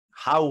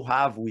how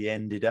have we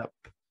ended up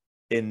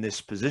in this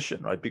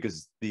position, right?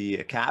 Because the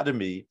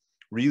academy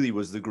really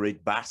was the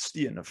great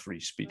bastion of free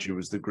speech. It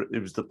was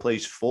the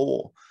place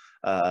for,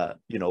 a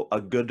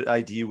good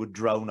idea would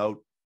drown out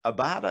a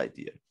bad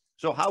idea.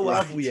 So how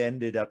have we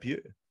ended up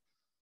here?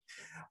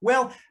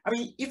 Well, I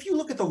mean, if you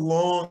look at the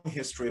long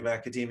history of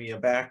academia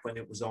back when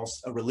it was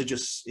also a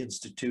religious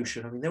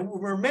institution, I mean, there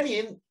were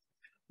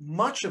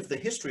much of the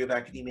history of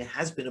academia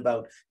has been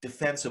about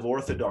defense of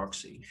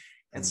orthodoxy.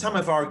 And some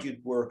have argued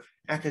were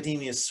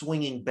academia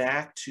swinging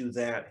back to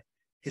that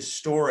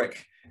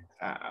historic,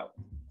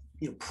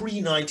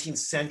 pre-19th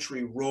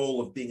century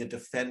role of being a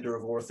defender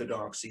of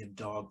orthodoxy and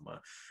dogma,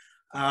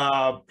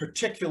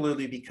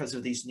 particularly because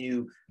of these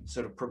new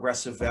sort of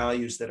progressive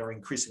values that are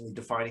increasingly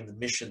defining the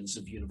missions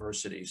of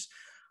universities.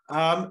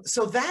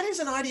 So that is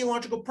an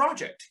ideological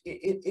project.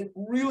 It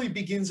really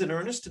begins in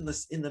earnest in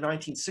the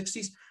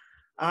 1960s.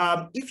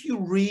 If you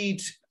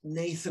read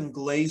Nathan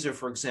Glazer,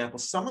 for example,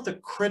 some of the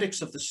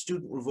critics of the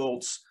student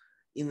revolts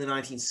in the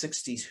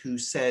 1960s who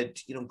said,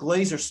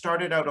 Glazer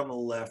started out on the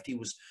left. He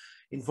was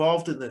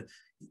involved in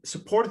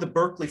supported the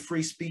Berkeley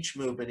free speech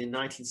movement in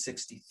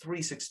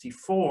 1963,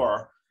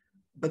 64.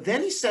 But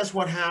then he says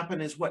what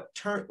happened is what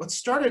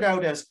started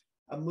out as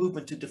a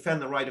movement to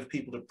defend the right of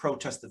people to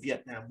protest the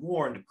Vietnam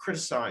War and to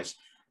criticize,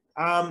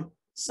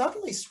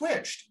 suddenly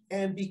switched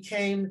and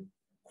became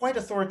quite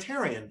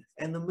authoritarian.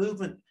 And the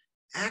movement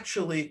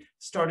actually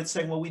started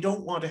saying, well, we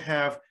don't want to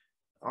have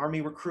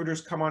Army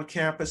recruiters come on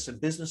campus and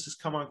businesses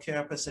come on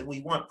campus, and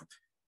we're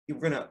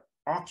going to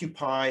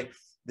occupy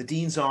the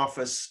dean's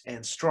office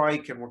and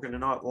strike, and we're going to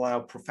not allow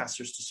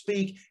professors to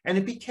speak. And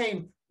it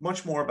became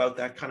much more about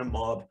that kind of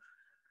mob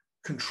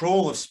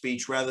control of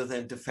speech rather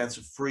than defense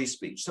of free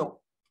speech. So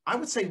I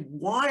would say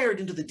wired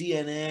into the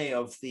DNA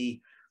of the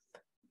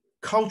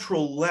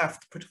cultural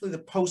left, particularly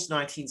the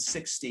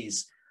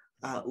post-1960s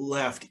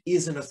left,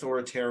 is an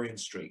authoritarian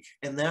streak.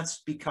 And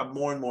that's become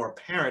more and more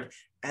apparent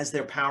as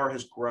their power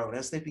has grown,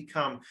 as they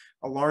become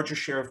a larger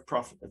share of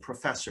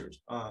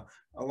professors, a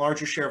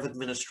larger share of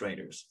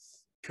administrators,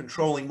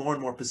 controlling more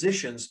and more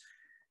positions,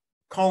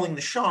 calling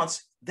the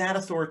shots. That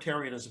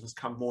authoritarianism has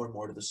come more and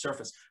more to the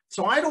surface.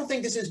 So I don't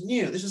think this is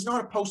new. This is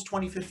not a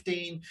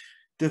post-2015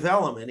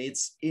 development.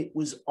 It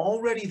was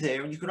already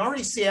there, and you can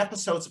already see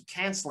episodes of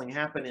canceling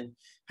happening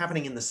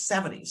in the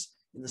 70s,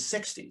 in the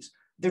 60s.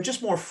 They're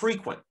just more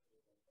frequent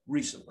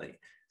recently.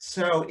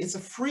 So it's a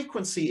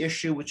frequency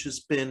issue which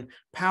has been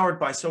powered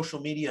by social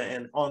media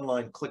and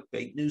online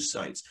clickbait news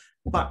sites,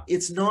 but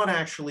it's not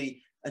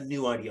actually a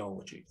new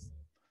ideology.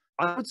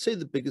 I would say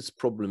the biggest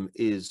problem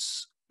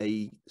is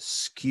a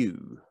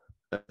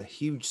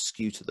huge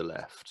skew to the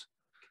left.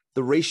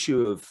 The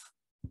ratio of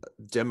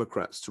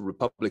Democrats to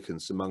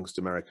Republicans amongst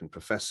American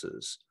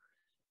professors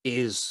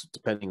is,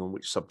 depending on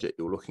which subject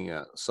you're looking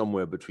at,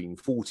 somewhere between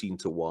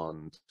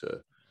 14-1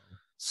 to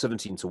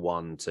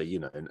 17-1 to,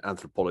 in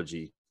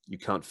anthropology, you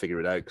can't figure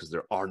it out because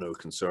there are no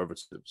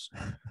conservatives.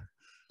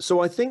 So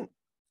I think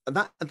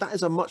that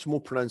is a much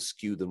more pronounced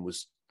skew than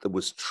was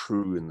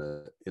true in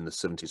the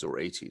 70s or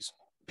 80s.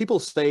 People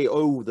say,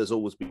 oh, there's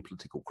always been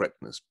political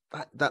correctness.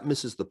 That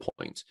misses the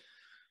point.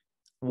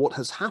 What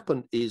has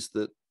happened is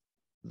that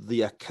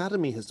the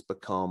academy has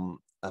become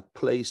a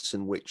place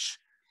in which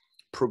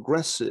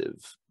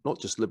progressive, not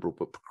just liberal,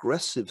 but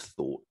progressive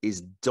thought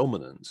is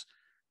dominant.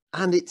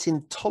 And it's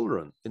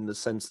intolerant in the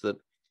sense that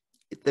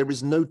there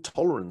is no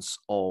tolerance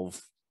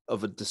of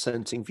a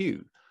dissenting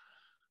view.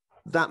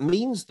 That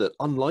means that,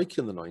 unlike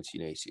in the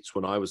 1980s,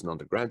 when I was an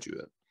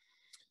undergraduate,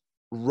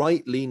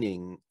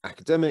 right-leaning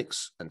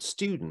academics and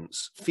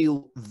students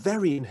feel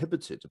very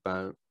inhibited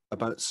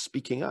about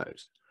speaking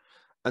out.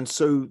 And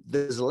so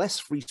there's less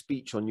free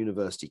speech on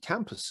university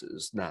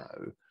campuses now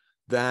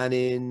than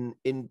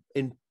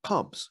in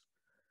pubs.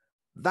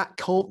 That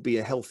can't be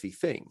a healthy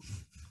thing.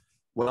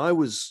 When I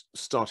was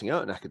starting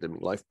out in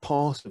academic life,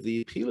 part of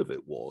the appeal of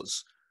it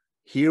was,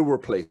 here were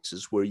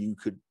places where you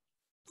could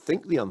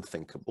think the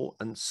unthinkable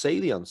and say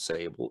the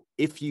unsayable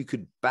if you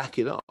could back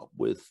it up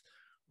with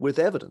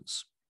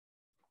evidence.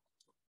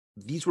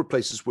 These were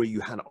places where you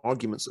had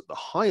arguments at the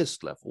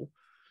highest level,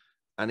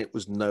 and it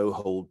was no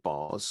hold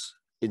bars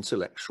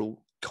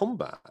intellectual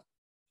combat.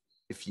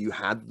 If you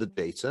had the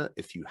data,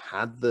 if you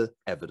had the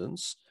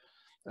evidence,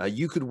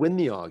 you could win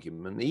the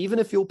argument, even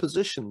if your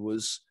position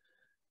was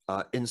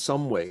in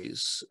some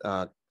ways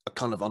a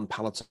kind of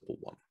unpalatable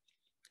one.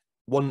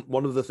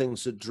 One of the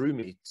things that drew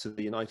me to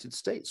the United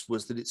States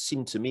was that it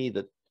seemed to me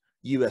that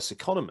US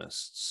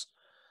economists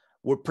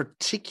were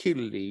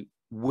particularly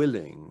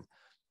willing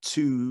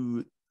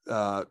to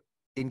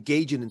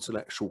engage in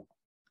intellectual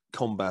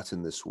combat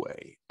in this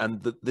way,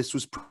 and that this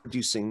was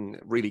producing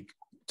really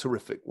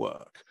terrific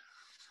work.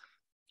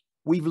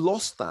 We've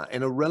lost that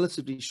in a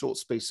relatively short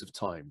space of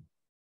time.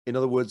 In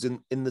other words,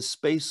 in the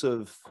space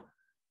of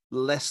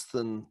less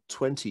than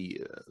 20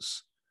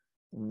 years,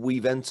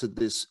 we've entered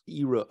this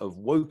era of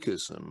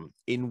wokeism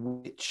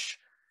in which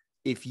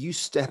if you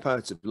step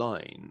out of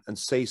line and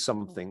say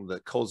something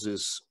that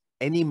causes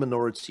any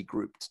minority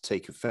group to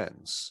take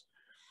offense,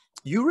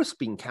 you risk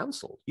being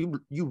cancelled.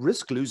 You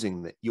risk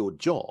losing your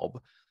job.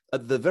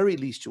 At the very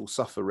least, you'll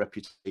suffer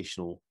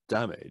reputational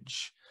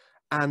damage.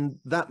 And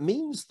that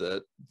means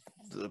that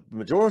the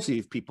majority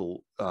of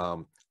people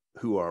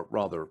who are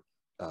rather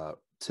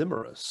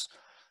timorous,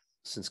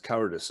 since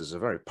cowardice is a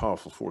very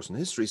powerful force in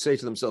history, say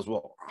to themselves,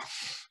 well,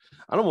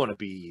 I don't want to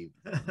be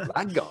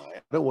that guy.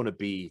 I don't want to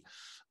be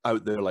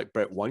out there like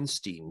Bret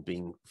Weinstein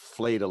being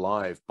flayed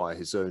alive by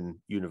his own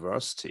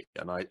university.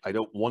 And I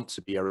don't want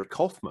to be Eric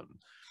Kaufman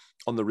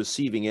on the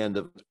receiving end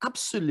of an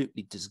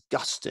absolutely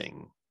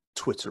disgusting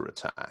Twitter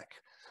attack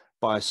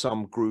by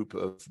some group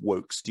of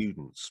woke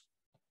students,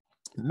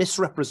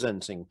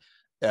 misrepresenting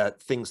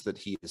things that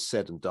he has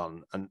said and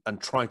done,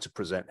 and trying to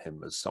present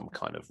him as some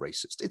kind of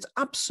racist. It's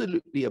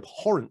absolutely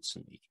abhorrent to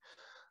me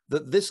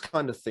that this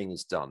kind of thing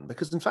is done,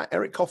 because in fact,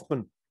 Eric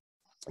Kaufman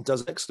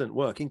does excellent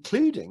work,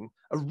 including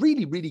a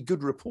really, really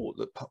good report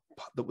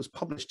that was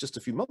published just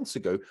a few months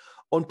ago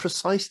on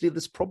precisely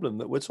this problem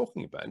that we're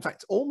talking about. In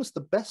fact, almost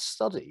the best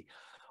study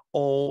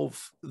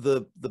of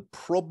the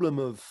problem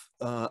of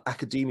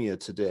academia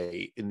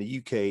today in the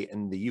UK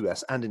and the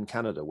US and in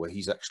Canada, where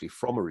he's actually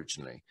from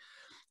originally.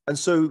 And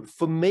so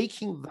for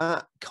making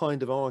that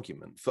kind of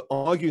argument, for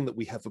arguing that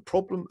we have a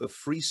problem of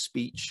free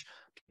speech,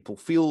 people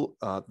feel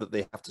that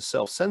they have to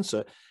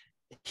self-censor,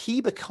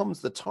 he becomes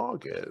the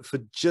target for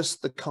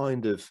just the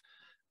kind of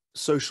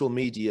social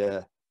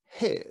media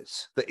hit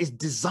that is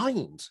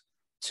designed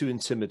to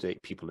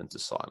intimidate people into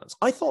silence.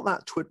 I thought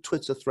that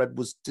Twitter thread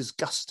was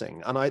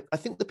disgusting. And I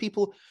think the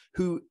people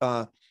who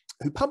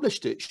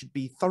published it should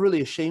be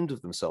thoroughly ashamed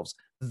of themselves.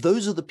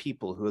 Those are the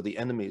people who are the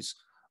enemies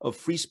of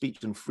free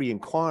speech and free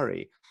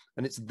inquiry.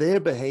 And it's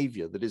their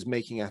behavior that is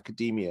making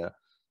academia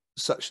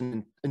such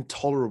an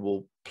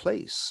intolerable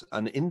place,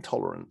 an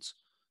intolerant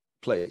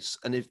place.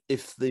 And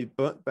if the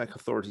Birkbeck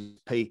authorities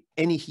pay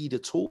any heed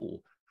at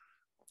all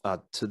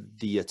to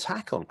the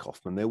attack on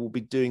Kaufman, they will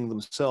be doing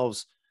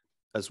themselves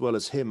as well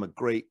as him a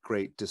great,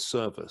 great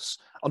disservice.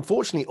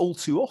 Unfortunately, all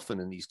too often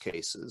in these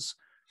cases,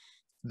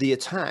 the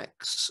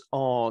attacks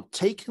are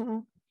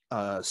taken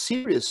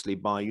seriously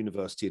by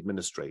university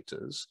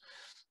administrators,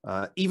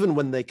 even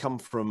when they come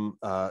from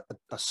a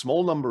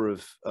small number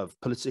of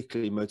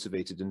politically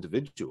motivated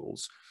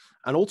individuals.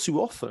 And all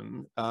too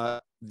often,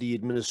 the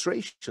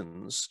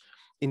administrations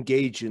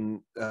engage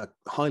in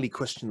highly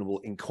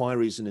questionable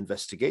inquiries and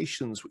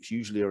investigations, which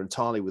usually are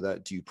entirely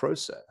without due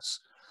process,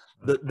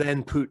 that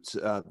then put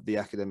the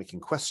academic in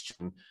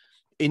question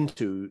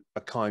into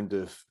a kind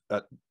of,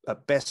 at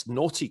best,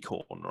 naughty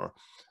corner,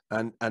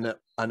 and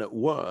at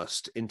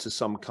worst, into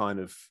some kind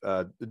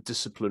of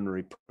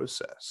disciplinary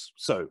process.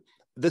 So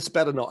this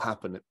better not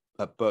happen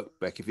at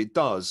Birkbeck. If it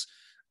does,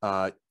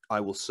 I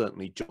will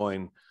certainly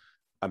join,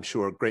 I'm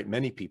sure, a great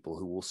many people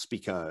who will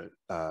speak out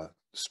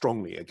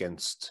strongly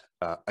against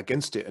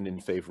it and in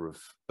favor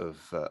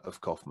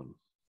of Kaufman.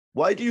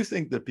 Why do you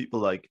think that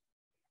people like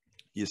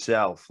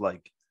yourself,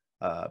 like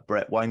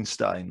Bret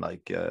Weinstein,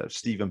 like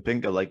Steven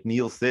Pinker, like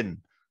Neil Thin,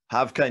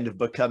 have kind of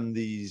become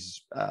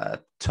these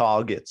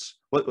targets?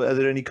 Are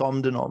there any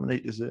common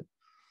denominators there?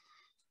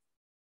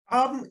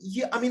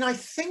 Yeah, I mean, I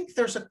think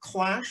there's a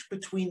clash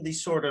between the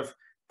sort of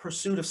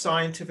pursuit of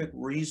scientific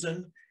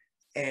reason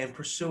and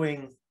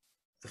pursuing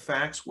the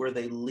facts where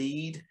they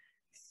lead,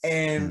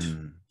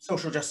 and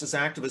social justice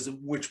activism,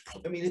 which,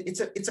 I mean, it's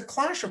a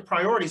clash of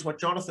priorities, what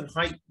Jonathan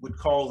Haidt would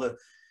call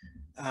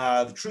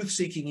the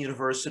truth-seeking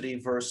university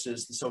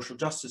versus the social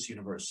justice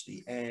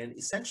university. And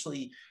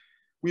essentially,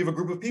 we have a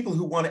group of people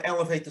who want to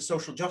elevate the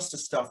social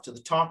justice stuff to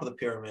the top of the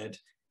pyramid.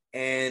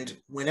 And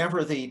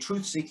whenever the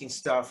truth-seeking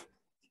stuff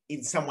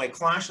in some way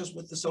clashes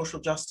with the social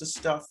justice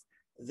stuff,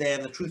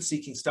 then the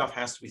truth-seeking stuff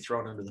has to be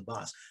thrown under the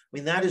bus. I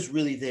mean, that is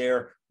really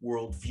their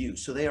worldview.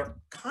 So they are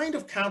kind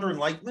of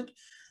counter-enlightenment.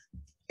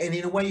 And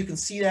in a way, you can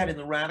see that in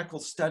the radical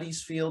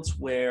studies fields,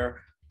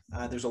 where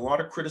there's a lot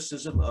of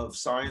criticism of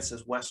science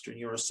as Western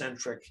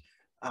Eurocentric.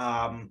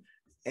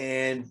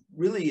 And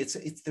really,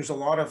 there's a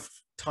lot of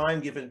time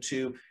given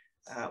to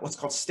what's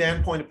called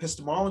standpoint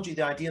epistemology,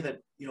 the idea that,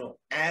 you know,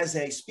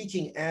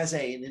 speaking as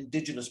an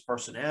indigenous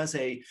person, as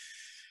a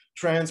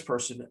trans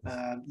person,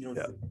 you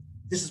know,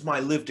 this is my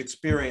lived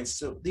experience.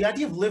 So the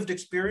idea of lived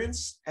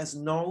experience as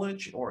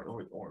knowledge, or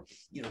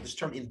you know, this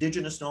term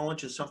indigenous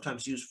knowledge is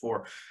sometimes used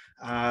for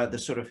the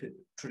sort of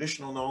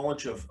traditional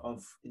knowledge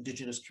of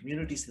indigenous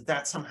communities,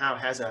 that somehow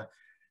has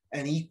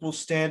an equal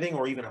standing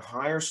or even a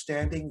higher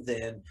standing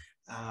than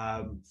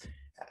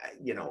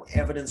you know,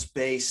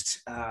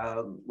 evidence-based,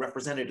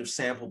 representative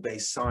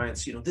sample-based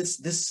science. You know, this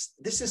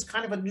is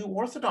kind of a new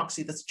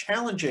orthodoxy that's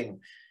challenging,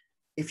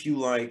 if you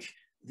like,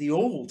 the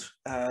old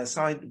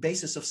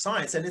basis of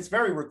science, and it's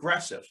very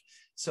regressive.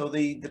 So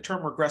the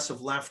term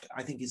regressive left,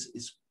 I think,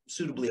 is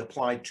suitably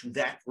applied to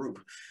that group.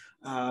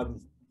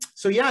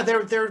 So yeah,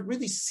 they're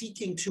really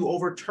seeking to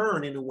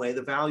overturn, in a way,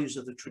 the values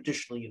of the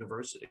traditional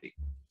university.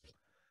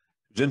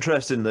 It's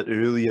interesting that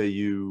earlier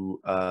you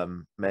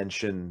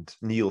mentioned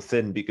Neil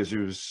Thin, because it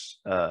was,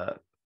 I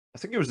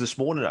think it was this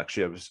morning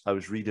actually, I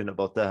was reading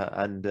about that,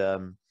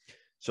 and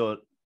so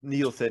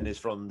Neil Thin is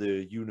from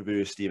the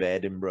University of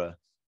Edinburgh,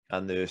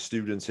 and the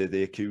students here,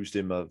 they accused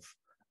him of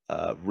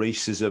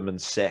racism and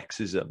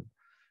sexism,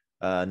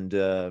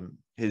 and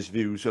his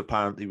views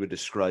apparently were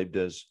described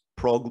as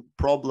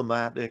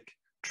problematic,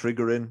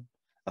 triggering,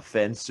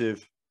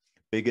 offensive,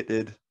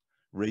 bigoted,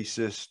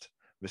 racist,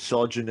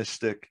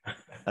 misogynistic,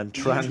 and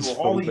transphobic.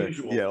 All the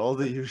usual. Yeah, all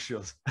the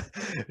usuals.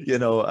 You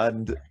know,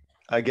 and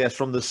I guess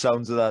from the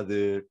sounds of that,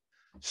 the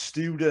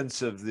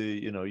students of the,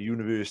 you know,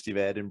 University of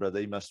Edinburgh,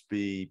 they must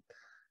be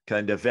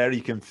kind of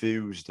very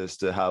confused as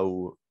to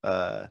how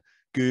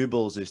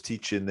Goebbels is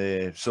teaching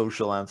their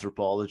social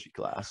anthropology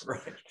class.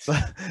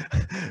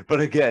 Right. But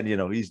again, you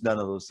know, he's none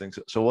of those things.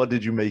 So what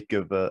did you make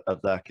of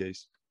that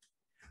case?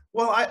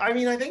 Well, I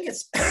mean, I think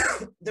it's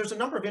there's a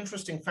number of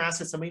interesting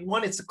facets. I mean,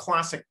 one, it's the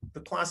classic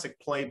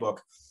playbook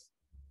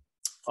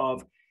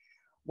of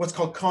what's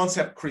called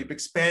concept creep,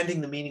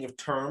 expanding the meaning of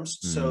terms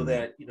so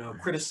that, you know,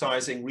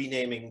 criticizing,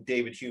 renaming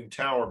David Hume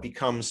Tower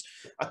becomes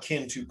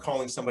akin to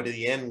calling somebody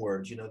the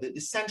N-word, you know,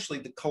 essentially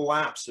the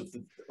collapse of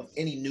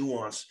any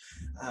nuance.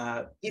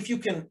 If you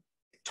can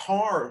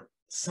tar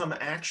some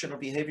action or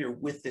behavior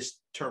with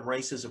this term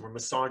racism or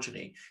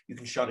misogyny, you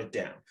can shut it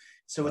down.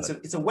 So it's a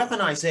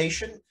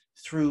weaponization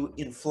through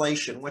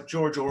inflation. What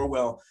George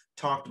Orwell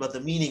talked about,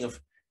 the meaning of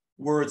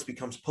words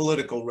becomes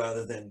political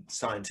rather than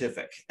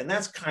scientific. And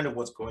that's kind of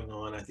what's going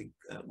on, I think,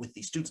 with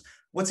these students.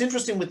 What's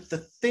interesting with the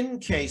Thin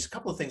case, a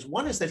couple of things.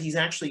 One is that he's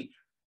actually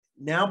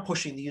now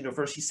pushing the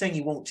university. He's saying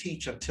he won't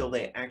teach until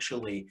they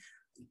actually,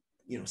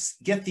 you know,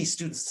 get these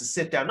students to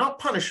sit down, not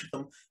punish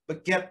them,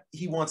 but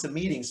he wants a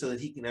meeting so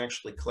that he can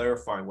actually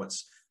clarify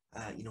what's,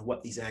 you know,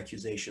 what these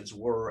accusations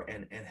were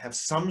and have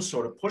some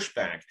sort of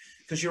pushback.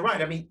 Because you're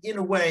right. I mean, in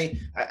a way,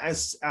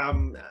 as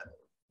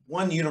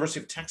one University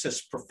of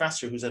Texas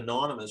professor who's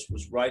anonymous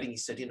was writing, he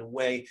said, in a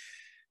way,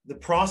 the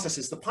process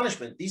is the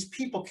punishment. These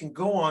people can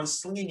go on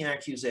slinging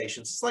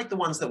accusations. It's like the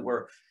ones that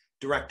were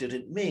directed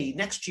at me.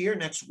 Next year,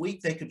 next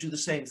week, they could do the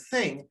same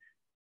thing,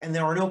 and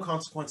there are no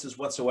consequences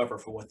whatsoever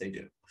for what they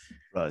do.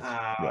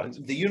 Right.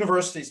 The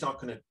university is not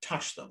going to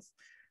touch them,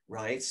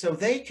 right? So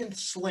they can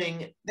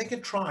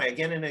try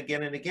again and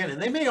again and again,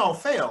 and they may all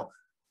fail,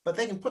 but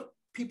they can put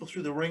people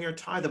through the ringer,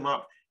 tie them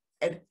up.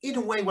 And in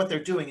a way, what they're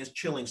doing is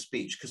chilling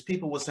speech, because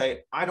people will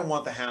say, I don't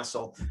want the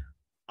hassle.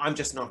 I'm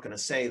just not going to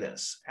say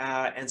this.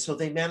 And so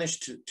they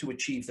managed to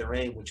achieve their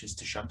aim, which is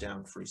to shut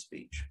down free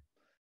speech.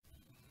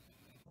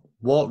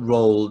 What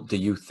role do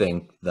you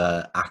think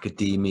that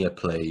academia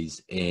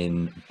plays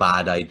in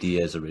bad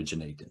ideas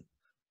originating?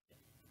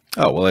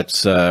 Oh, well,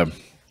 it's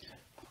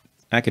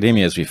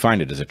academia, as we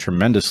find it, is a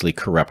tremendously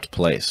corrupt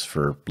place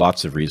for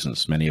lots of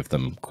reasons, many of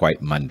them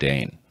quite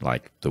mundane,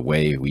 like the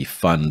way we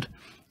fund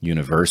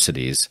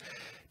universities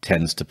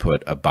tends to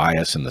put a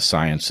bias in the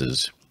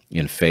sciences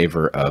in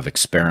favor of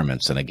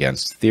experiments and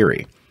against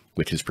theory,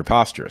 which is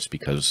preposterous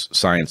because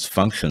science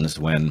functions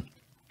when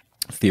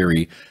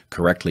theory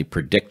correctly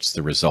predicts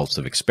the results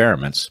of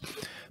experiments.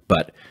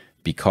 But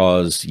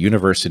because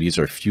universities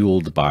are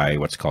fueled by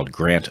what's called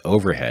grant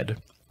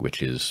overhead,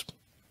 which is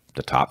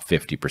the top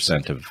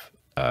 50% of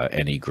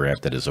any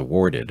grant that is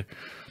awarded,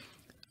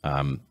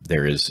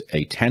 there is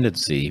a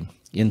tendency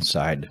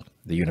inside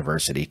the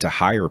university to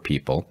hire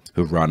people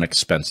who run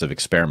expensive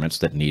experiments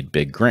that need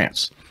big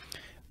grants.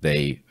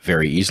 They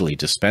very easily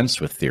dispense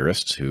with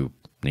theorists who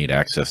need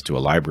access to a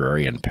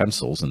library and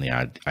pencils in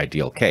the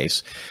ideal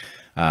case,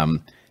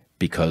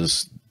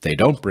 because they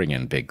don't bring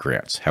in big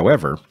grants.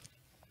 However,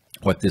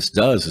 what this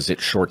does is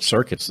it short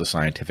circuits the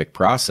scientific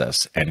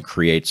process and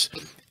creates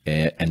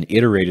an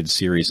iterated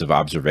series of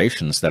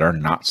observations that are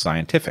not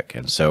scientific.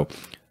 And so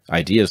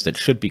ideas that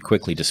should be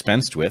quickly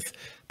dispensed with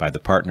by the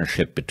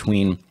partnership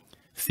between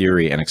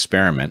theory and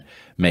experiment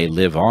may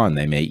live on.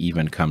 They may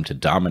even come to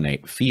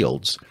dominate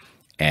fields.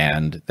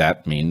 And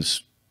that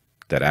means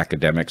that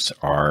academics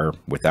are,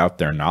 without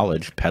their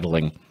knowledge,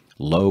 peddling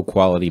low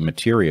quality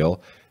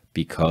material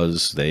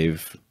because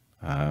they've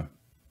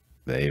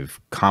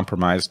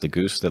compromised the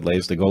goose that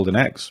lays the golden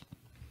eggs.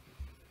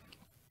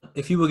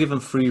 If you were given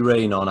free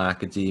rein on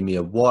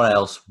academia, what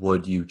else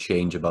would you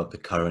change about the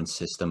current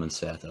system and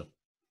setup?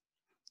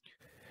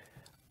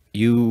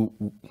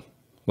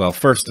 Well,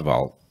 first of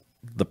all,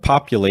 the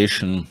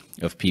population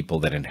of people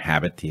that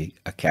inhabit the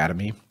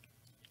academy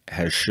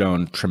has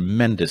shown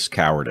tremendous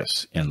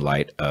cowardice in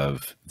light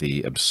of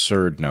the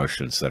absurd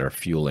notions that are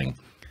fueling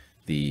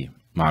the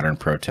modern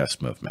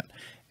protest movement.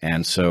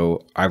 And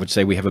so I would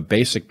say we have a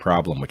basic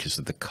problem, which is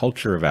that the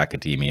culture of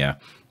academia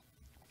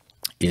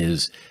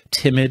is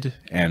timid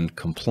and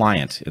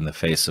compliant in the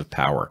face of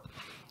power.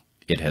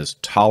 It has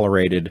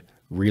tolerated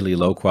really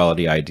low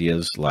quality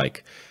ideas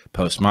like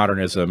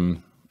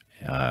postmodernism,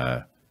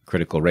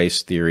 critical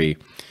race theory,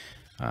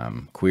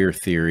 queer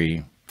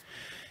theory,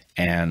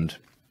 and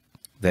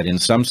that in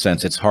some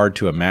sense it's hard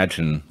to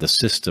imagine the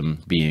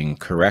system being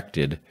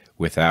corrected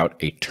without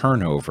a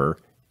turnover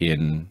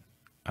in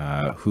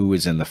who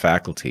is in the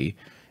faculty,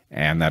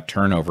 and that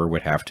turnover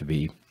would have to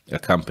be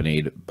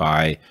accompanied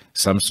by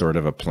some sort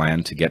of a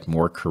plan to get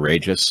more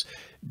courageous,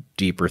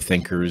 deeper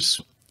thinkers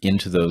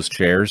into those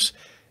chairs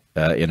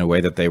in a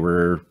way that they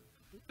were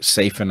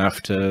safe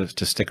enough to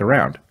stick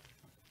around.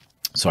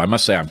 So I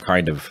must say I'm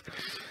kind of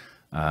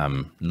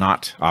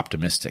not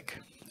optimistic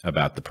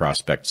about the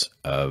prospects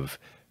of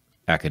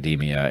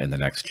academia in the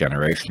next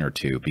generation or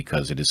two,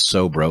 because it is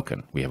so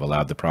broken. We have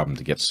allowed the problem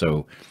to get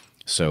so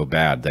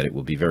bad that it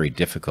will be very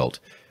difficult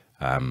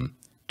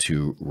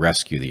to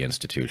rescue the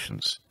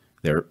institutions.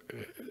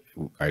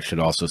 I should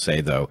also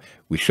say, though,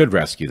 we should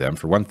rescue them.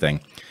 For one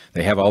thing,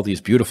 they have all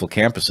these beautiful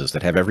campuses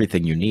that have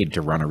everything you need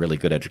to run a really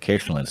good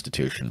educational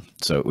institution.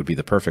 So it would be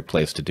the perfect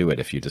place to do it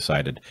if you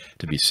decided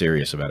to be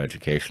serious about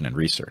education and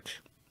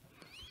research.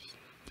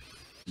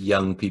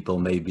 Young people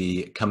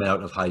maybe coming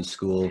out of high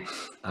school,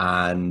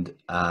 and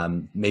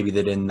maybe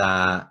they're in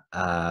that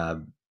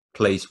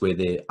place where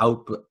they're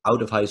out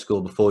of high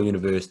school before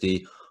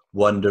university,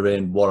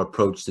 wondering what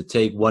approach to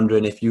take,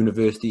 wondering if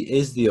university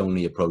is the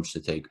only approach to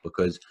take,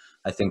 because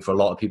I think for a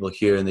lot of people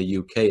here in the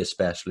UK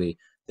especially,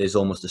 there's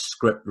almost a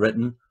script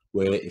written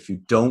where if you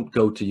don't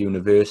go to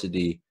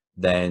university,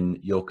 then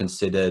you're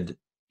considered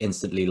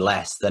instantly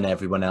less than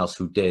everyone else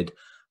who did.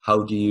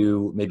 How do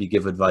you maybe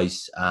give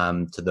advice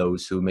to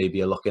those who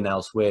maybe are looking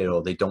elsewhere,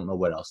 or they don't know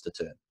where else to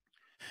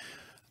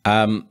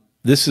turn?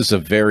 This is a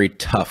very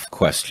tough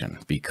question,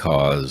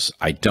 because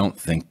I don't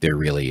think there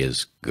really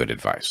is good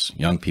advice.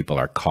 Young people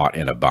are caught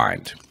in a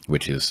bind,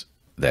 which is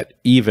that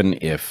even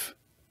if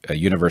a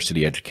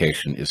university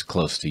education is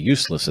close to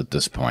useless at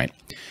this point,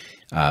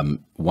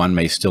 one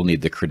may still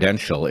need the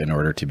credential in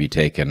order to be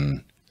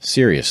taken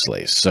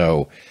seriously.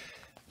 So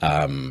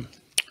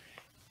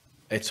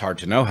it's hard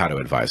to know how to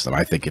advise them.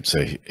 I think it's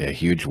a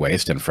huge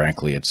waste, and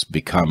frankly, it's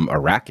become a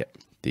racket.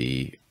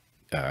 The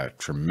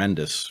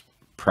tremendous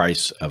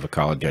price of a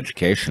college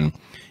education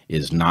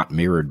is not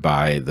mirrored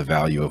by the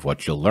value of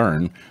what you'll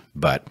learn,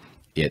 but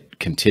it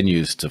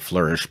continues to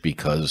flourish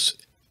because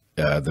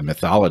the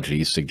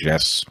mythology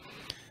suggests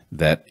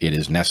that it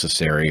is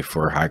necessary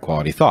for high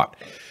quality thought.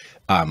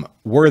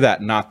 Were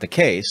that not the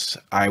case,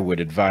 I would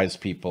advise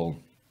people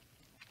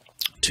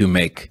to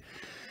make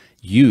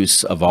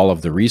use of all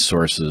of the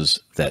resources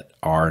that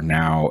are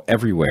now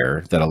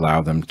everywhere that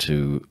allow them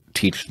to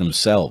teach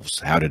themselves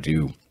how to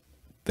do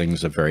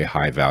things of very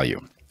high value.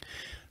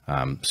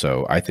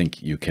 So I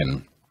think you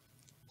can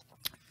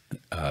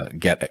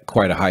get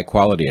quite a high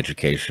quality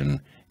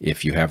education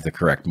if you have the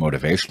correct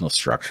motivational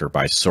structure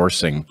by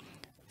sourcing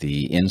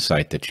the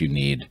insight that you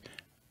need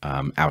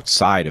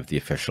outside of the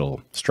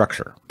official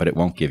structure, but it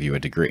won't give you a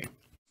degree.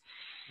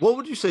 What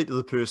would you say to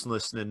the person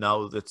listening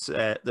now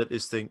that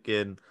is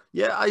thinking,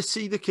 yeah, I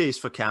see the case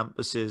for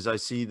campuses. I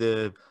see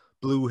the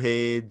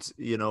blue-haired,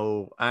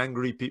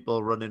 angry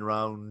people running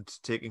around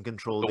taking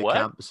control of the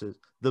campuses.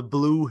 The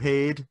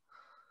blue-haired.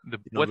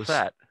 What's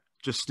that?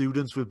 Just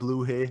students with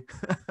blue hair.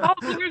 Oh,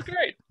 blue hair's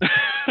great.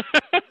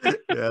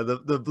 Yeah,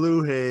 the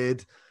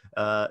blue-haired,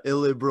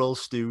 illiberal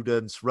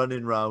students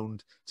running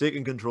around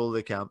taking control of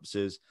the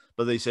campuses.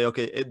 But they say,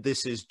 okay,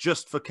 this is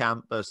just for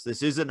campus.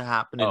 This isn't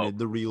happening in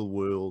the real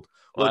world.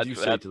 What do you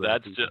say to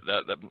that?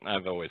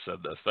 I've always said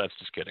this. That's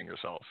just kidding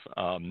yourself.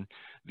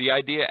 The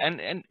idea,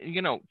 and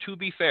to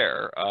be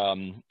fair,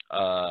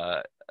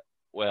 well,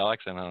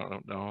 actually, I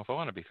don't know if I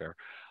want to be fair.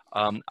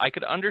 I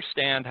could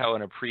understand how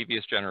in a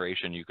previous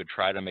generation you could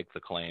try to make the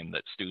claim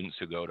that students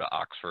who go to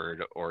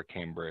Oxford or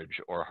Cambridge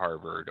or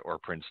Harvard or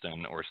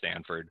Princeton or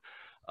Stanford,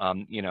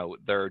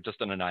 they're just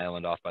on an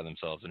island off by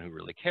themselves, and who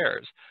really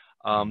cares?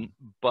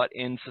 But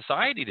in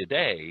society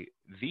today,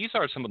 these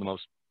are some of the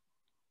most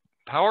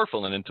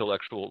powerful and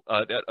intellectual,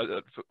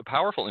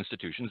 powerful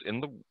institutions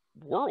in the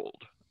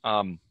world,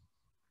 and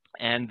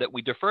that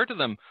we defer to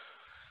them.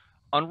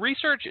 On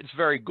research, it's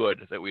very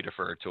good that we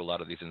defer to a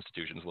lot of these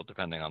institutions, well,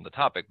 depending on the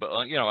topic. But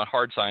on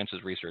hard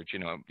sciences research,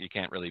 you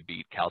can't really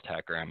beat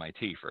Caltech or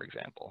MIT, for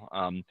example.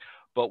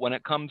 But when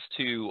it comes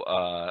to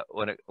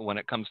when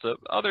it comes to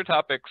other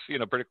topics,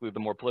 particularly the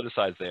more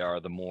politicized they are,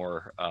 the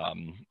more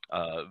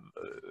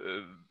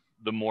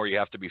you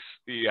have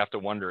to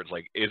wonder. It's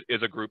like,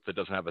 is a group that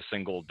doesn't have a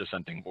single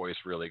dissenting voice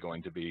really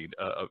going to be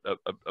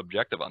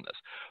objective on this?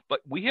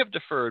 But we have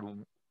deferred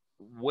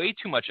way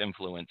too much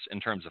influence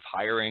in terms of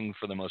hiring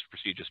for the most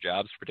prestigious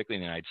jobs, particularly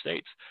in the United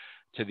States,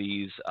 to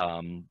these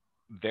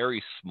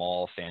very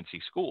small,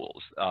 fancy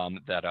schools.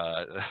 That's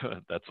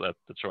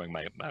showing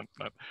my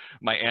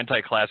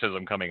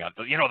anti-classism coming out.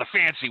 The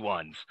fancy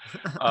ones,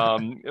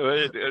 going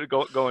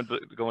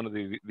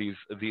to these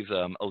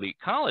elite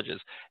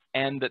colleges,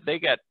 and that they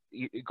get.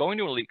 Going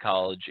to elite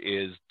college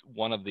is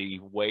one of the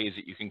ways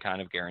that you can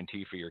kind of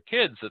guarantee for your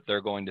kids that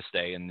they're going to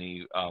stay in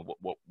the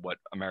what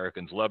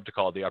Americans love to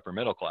call the upper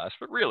middle class,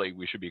 but really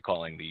we should be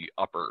calling the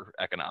upper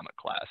economic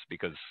class,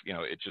 because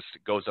it just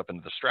goes up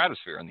into the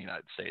stratosphere in the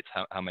United States.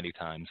 How many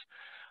times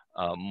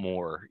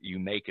more you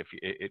make if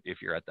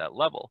you're at that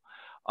level.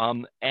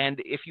 And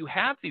if you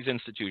have these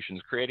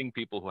institutions creating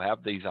people who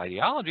have these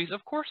ideologies,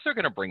 of course they're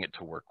going to bring it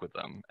to work with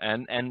them.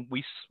 And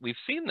we've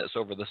seen this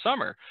over the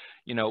summer,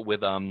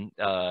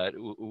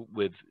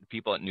 with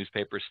people at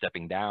newspapers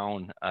stepping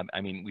down.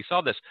 I mean, we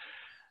saw this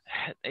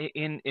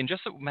in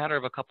just a matter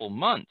of a couple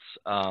months,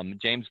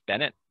 James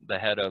Bennett, the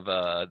head of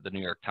the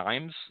New York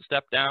Times,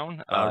 stepped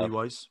down.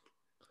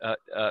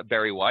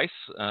 Barry Weiss,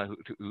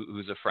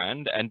 who's a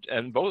friend,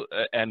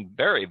 and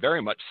Barry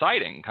very much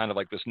citing kind of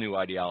like this new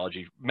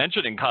ideology,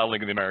 mentioning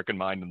coddling the American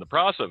mind in the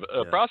process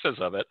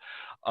of it,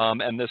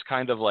 and this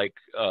kind of like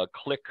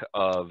clique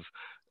of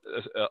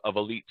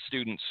elite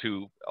students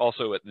who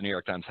also at the New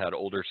York Times had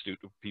older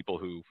people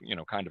who, you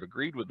know, kind of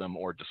agreed with them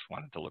or just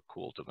wanted to look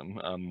cool to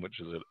them, which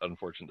is an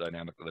unfortunate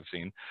dynamic that I've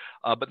seen.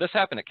 But this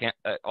happened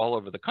all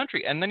over the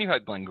country. And then you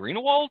had Glenn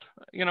Greenwald,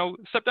 you know,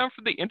 step down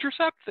from The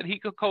Intercept that he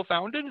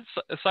co-founded,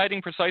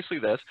 citing precisely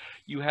this.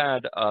 You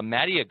had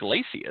Matty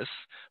Iglesias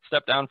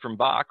step down from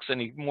Vox,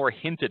 and he more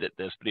hinted at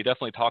this, but he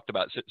definitely talked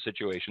about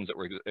situations that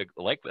were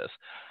like this.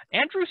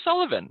 Andrew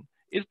Sullivan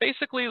is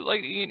basically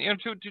like, you know,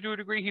 to a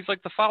degree, he's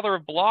like the father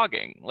of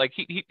blogging. Like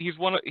he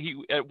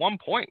at one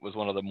point was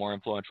one of the more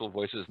influential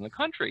voices in the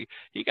country.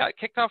 He got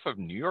kicked off of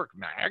New York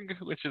Mag,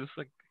 which is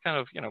like kind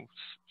of, you know,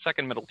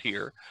 second middle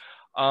tier.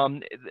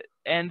 And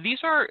these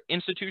are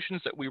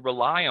institutions that we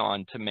rely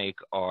on to make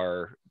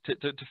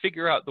to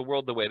figure out the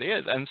world the way it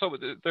is. And so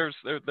there's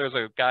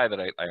a guy that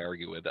I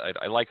argue with.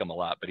 I like him a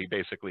lot, but he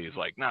basically is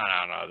like, no,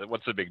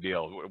 what's the big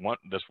deal?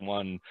 This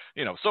one,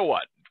 you know, so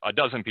what? A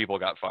dozen people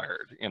got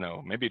fired, you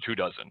know, maybe 2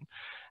 dozen.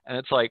 And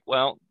it's like,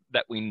 well,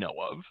 that we know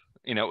of.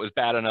 You know, it was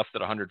bad enough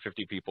that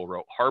 150 people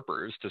wrote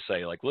Harper's to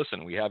say, like,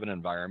 listen, we have an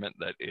environment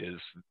that is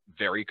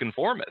very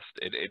conformist.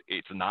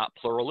 It's not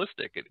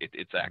pluralistic.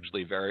 It's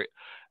actually very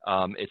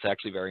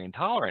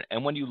intolerant.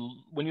 And when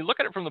you look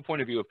at it from the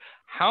point of view of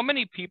how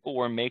many people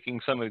were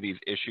making some of these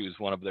issues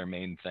one of their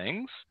main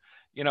things,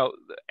 you know,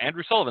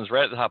 Andrew Sullivan's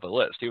right at the top of the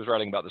list. He was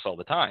writing about this all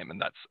the time, and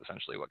that's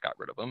essentially what got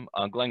rid of him.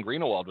 Glenn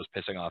Greenwald was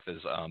pissing off his,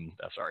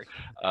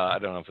 I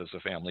don't know if it's a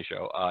family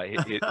show,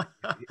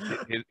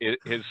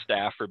 his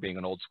staff for being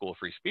an old school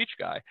free speech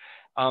guy.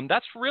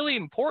 That's really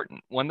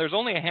important. When there's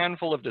only a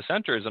handful of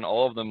dissenters and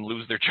all of them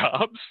lose their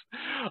jobs,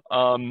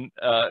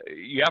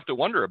 you have to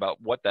wonder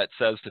about what that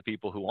says to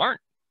people who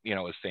aren't, you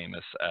know, as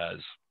famous as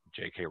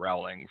J.K.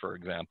 Rowling, for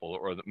example,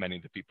 or many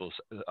of the people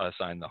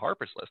assigned the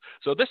Harper's list.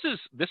 So this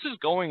is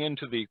going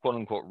into the quote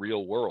unquote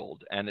real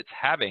world, and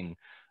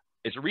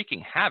it's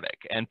wreaking havoc.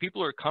 And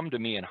people are come to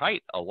me in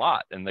Height a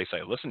lot, and they say,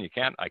 listen,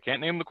 I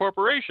can't name the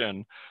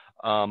corporation,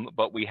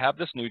 but we have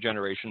this new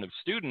generation of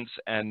students,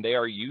 and they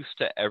are used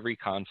to every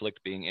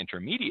conflict being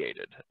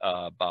intermediated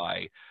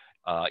by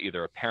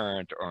either a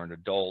parent or an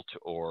adult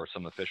or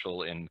some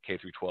official in K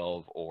through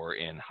 12 or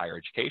in higher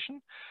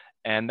education.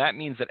 And that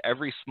means that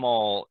every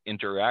small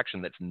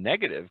interaction that's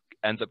negative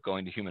ends up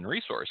going to human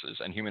resources,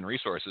 and human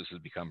resources has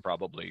become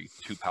probably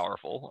too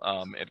powerful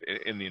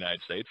in the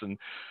United States, and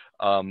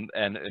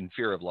in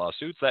fear of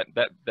lawsuits,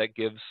 that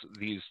gives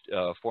these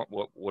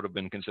what would have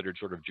been considered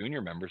sort of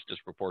junior members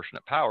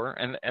disproportionate power,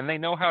 and they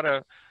know how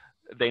to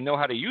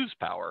use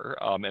power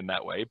in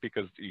that way,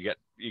 because you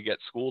get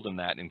schooled in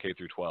that in K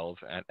through 12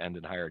 and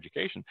in higher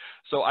education.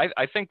 So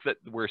I think that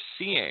we're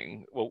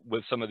seeing,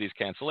 with some of these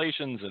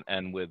cancellations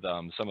and with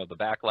some of the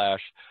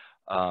backlash,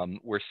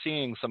 we're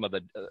seeing some of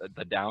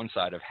the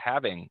downside of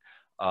having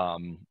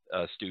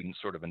students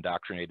sort of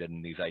indoctrinated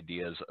in these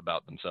ideas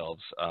about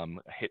themselves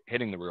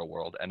hitting the real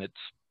world, and it's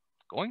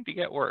going to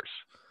get worse.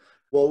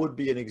 What would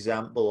be an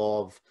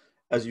example of,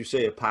 as you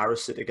say, a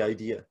parasitic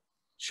idea?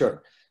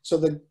 Sure. So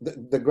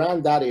the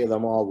granddaddy of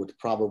them all would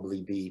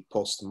probably be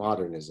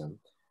postmodernism,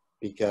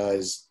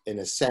 because in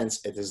a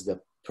sense, it is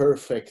the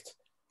perfect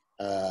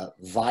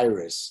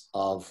virus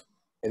of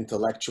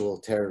intellectual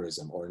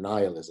terrorism or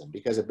nihilism,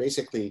 because it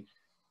basically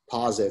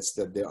posits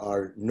that there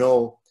are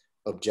no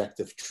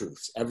objective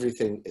truths.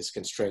 Everything is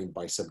constrained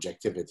by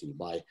subjectivity,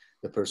 by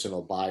the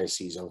personal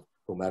biases of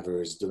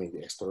whomever is doing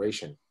the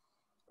exploration.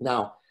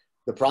 Now,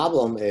 the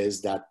problem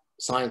is that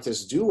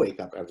scientists do wake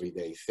up every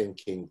day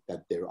thinking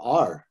that there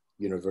are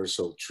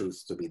universal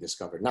truths to be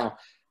discovered. Now,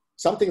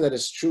 something that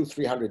is true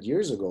 300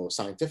 years ago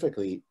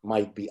scientifically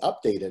might be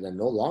updated and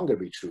no longer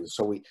be true.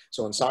 So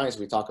in science,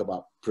 we talk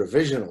about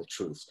provisional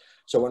truths.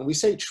 So when we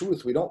say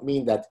truth, we don't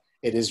mean that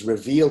it is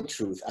revealed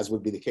truth, as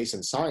would be the case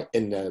in science,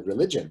 in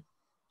religion.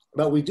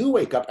 But we do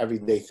wake up every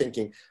day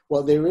thinking,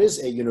 well, there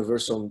is a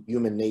universal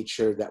human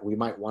nature that we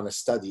might want to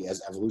study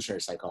as evolutionary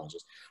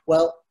psychologists.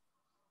 Well,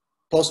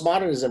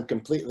 postmodernism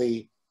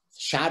completely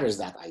shatters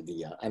that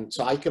idea. And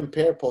so I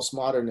compare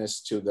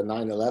postmodernists to the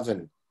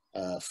 9/11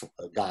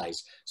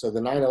 guys. So the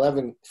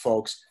 9/11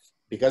 folks,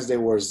 because they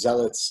were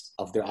zealots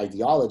of their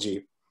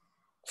ideology,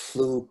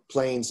 flew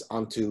planes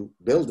onto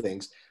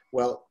buildings.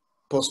 Well,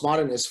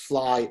 postmodernists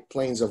fly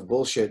planes of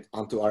bullshit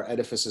onto our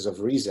edifices of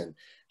reason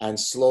and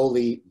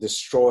slowly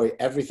destroy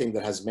everything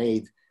that has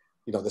made,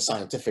 you know, the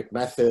scientific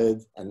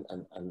method and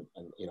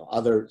you know,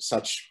 other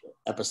such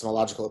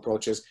epistemological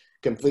approaches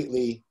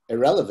completely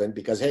irrelevant,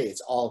 because, hey,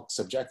 it's all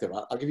subjective.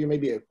 I'll give you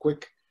maybe a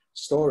quick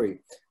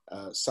story.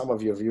 Some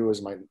of your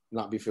viewers might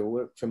not be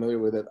familiar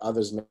with it,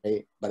 others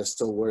may, but it's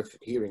still worth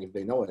hearing if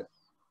they know it.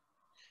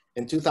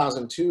 In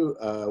 2002,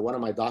 one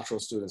of my doctoral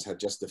students had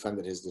just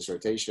defended his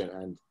dissertation,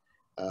 and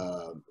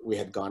we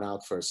had gone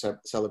out for a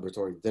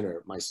celebratory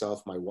dinner,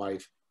 myself, my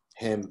wife,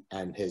 him,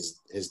 and his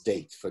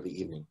date for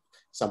the evening,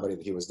 somebody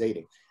that he was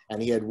dating.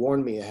 And he had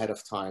warned me ahead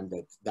of time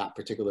that that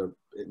particular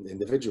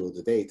individual,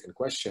 the date in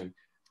question,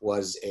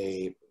 was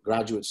a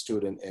graduate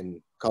student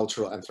in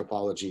cultural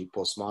anthropology,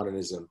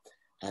 postmodernism,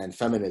 and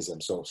feminism.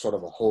 So sort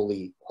of a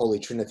holy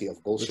trinity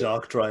of bullshit. The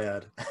dark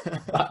triad.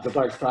 The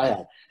dark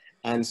triad.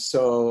 And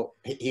so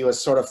he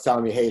was sort of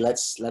telling me, hey,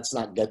 let's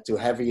not get too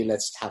heavy.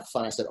 Let's have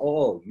fun. I said,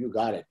 oh, you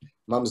got it.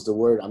 Mum's the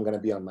word. I'm going to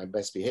be on my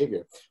best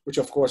behavior, which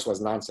of course was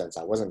nonsense.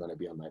 I wasn't going to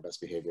be on my best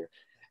behavior.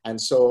 And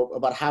so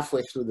about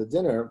halfway through the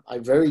dinner, I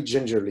very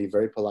gingerly,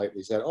 very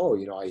politely said, oh,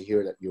 you know, I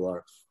hear that you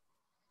are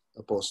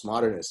a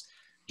postmodernist.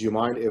 Do you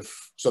mind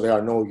if, so there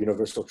are no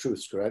universal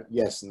truths, correct?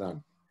 Yes,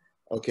 none.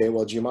 Okay,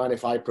 well, do you mind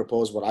if I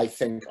propose what I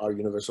think are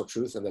universal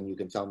truths, and then you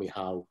can tell me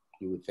how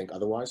you would think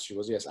otherwise? She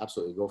goes, yes,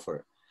 absolutely, go for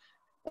it.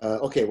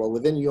 Okay, well,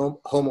 within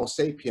Homo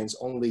sapiens,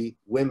 only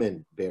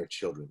women bear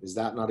children. Is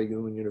that not a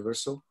human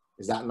universal?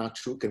 Is that not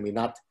true? Can we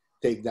not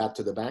take that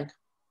to the bank?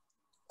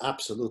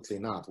 Absolutely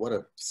not. What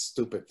a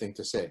stupid thing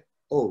to say.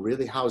 Oh,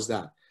 really? How's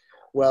that?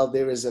 Well,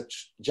 there is a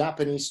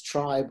Japanese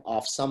tribe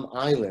off some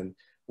island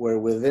where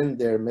within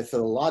their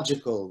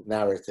mythological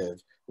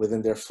narrative,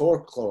 within their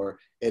folklore,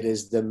 it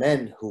is the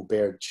men who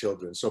bear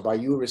children. So by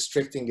you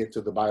restricting it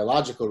to the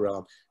biological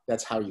realm,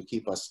 that's how you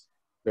keep us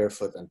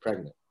barefoot and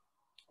pregnant.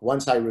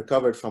 Once I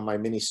recovered from my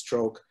mini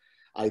stroke,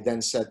 I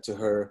then said to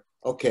her,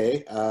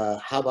 okay,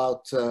 how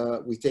about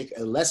we take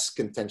a less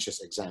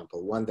contentious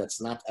example, one that's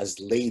not as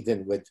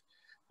laden with,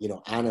 you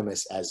know,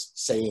 animus as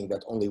saying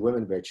that only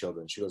women bear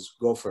children. She goes,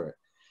 go for it.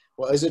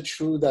 Well, is it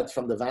true that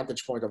from the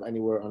vantage point of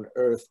anywhere on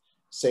earth,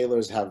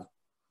 sailors have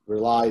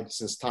relied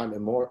since time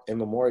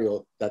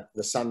immemorial that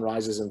the sun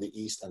rises in the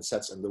east and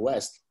sets in the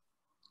west?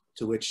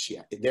 To which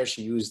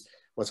she used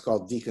what's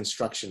called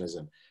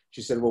deconstructionism.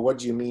 She said, well, what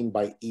do you mean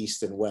by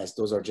east and west?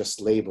 Those are just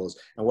labels.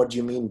 And what do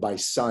you mean by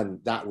sun?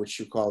 That which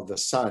you call the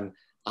sun,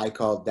 I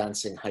call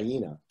dancing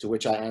hyena. To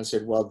which I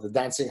answered, well, the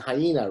dancing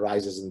hyena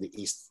rises in the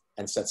east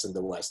and sets in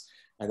the west.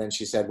 And then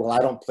she said, well, I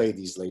don't play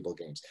these label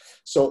games.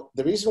 So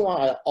the reason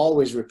why I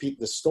always repeat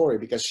this story,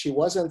 because she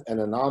wasn't an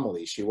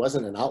anomaly. She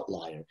wasn't an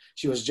outlier.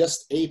 She was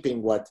just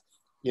aping what,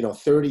 you know,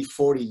 30,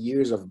 40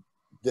 years of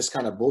this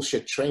kind of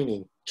bullshit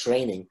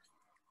training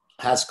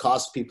has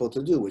caused people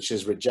to do, which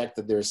is reject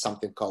that there is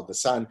something called the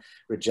sun,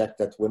 reject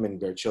that women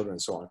bear children,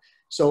 and so on.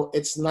 So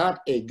it's not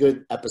a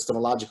good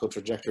epistemological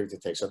trajectory to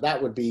take. So that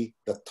would be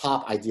the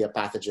top idea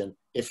pathogen.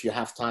 If you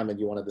have time and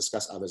you want to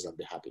discuss others, I'd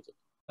be happy to.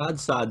 Gad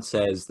Saad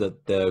says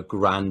that the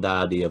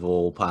granddaddy of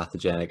all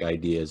pathogenic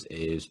ideas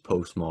is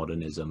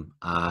postmodernism.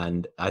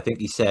 And I think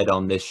he said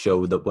on this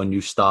show that when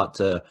you start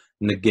to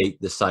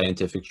negate the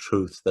scientific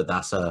truth,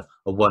 that's a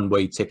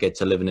one-way ticket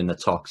to living in a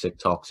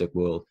toxic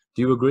world.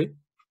 Do you agree?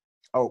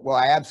 Oh, well,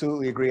 I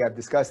absolutely agree. I've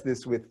discussed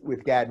this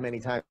with Gad many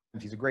times.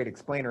 He's a great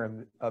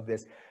explainer of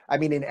this. I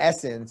mean, in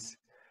essence,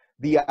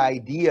 the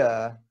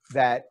idea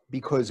that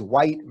because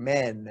white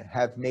men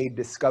have made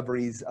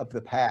discoveries of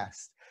the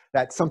past,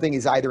 that something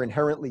is either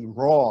inherently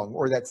wrong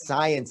or that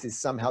science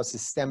is somehow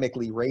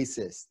systemically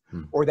racist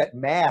or that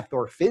math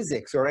or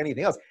physics or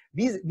anything else.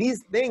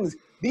 These things,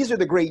 these are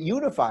the great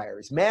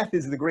unifiers. Math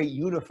is the great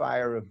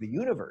unifier of the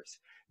universe.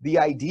 The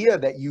idea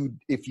that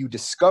if you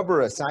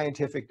discover a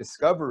scientific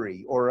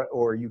discovery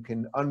or you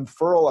can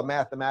unfurl a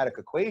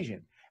mathematical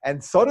equation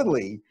and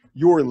suddenly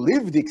your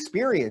lived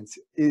experience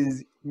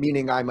is,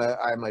 meaning I'm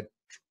a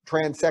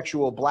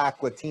transsexual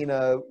Black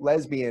Latina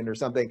lesbian or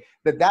something,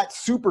 that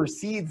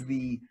supersedes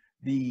the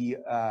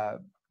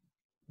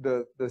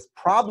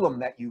problem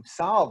that you've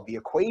solved, the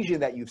equation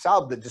that you've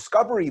solved, the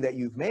discovery that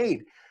you've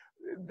made,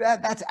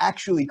 that's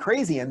actually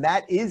crazy. And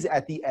that is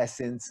at the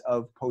essence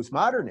of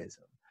postmodernism.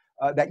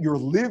 That your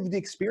lived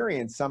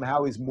experience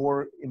somehow is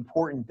more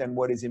important than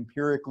what is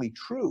empirically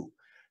true.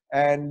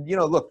 And, you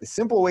know, look, the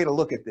simple way to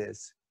look at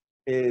this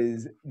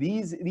is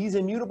these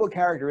immutable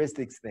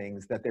characteristics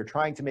things that they're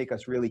trying to make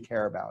us really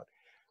care about.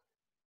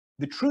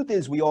 The truth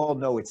is we all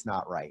know it's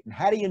not right. And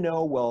how do you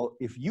know? Well,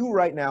 if you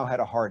right now had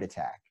a heart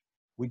attack,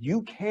 would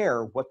you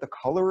care what the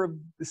color of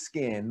the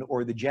skin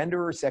or the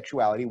gender or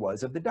sexuality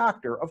was of the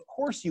doctor? Of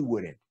course you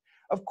wouldn't.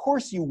 Of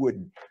course you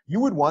wouldn't. You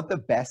would want the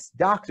best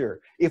doctor.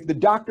 If the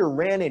doctor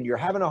ran in, you're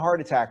having a heart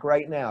attack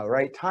right now,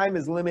 right? Time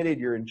is limited,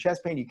 you're in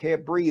chest pain, you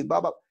can't breathe,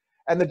 blah, blah.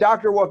 And the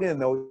doctor walked in,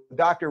 the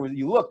doctor was,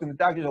 you looked and the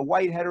doctor's a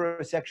white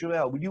heterosexual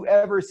male. Would you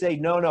ever say,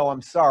 no,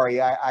 I'm sorry,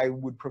 I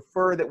would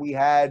prefer that we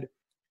had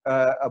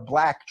a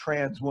Black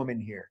trans woman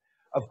here?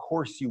 Of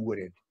course you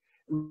wouldn't.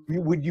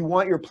 Would you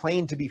want your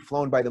plane to be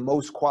flown by the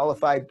most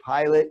qualified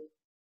pilot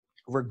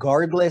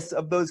regardless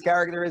of those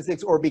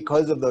characteristics or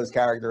because of those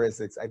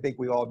characteristics? I think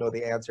we all know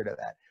the answer to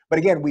that. But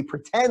again, we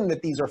pretend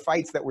that these are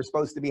fights that we're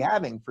supposed to be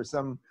having for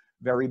some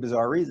very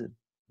bizarre reason.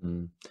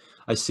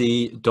 I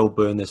see Don't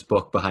Burn This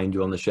Book behind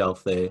you on the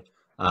shelf there.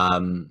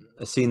 I've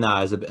seen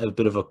that as a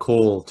bit of a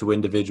call to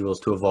individuals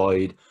to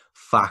avoid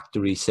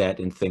factory set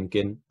in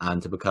thinking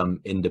and to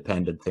become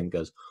independent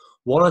thinkers.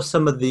 What are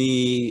some of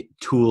the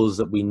tools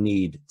that we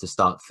need to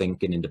start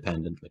thinking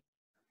independently?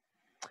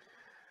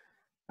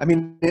 I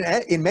mean,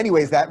 in many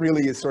ways, that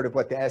really is sort of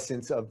what the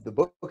essence of the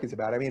book is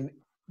about. I mean,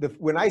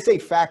 when I say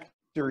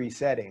factory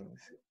settings,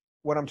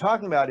 what I'm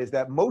talking about is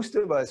that most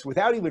of us,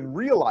 without even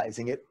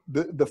realizing it,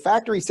 the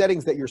factory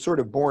settings that you're sort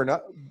of born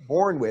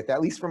with, at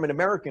least from an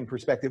American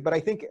perspective, but I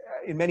think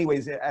in many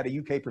ways at a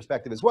UK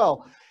perspective as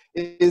well,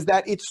 is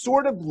that it's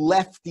sort of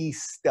lefty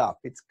stuff.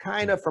 It's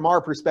kind of, from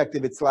our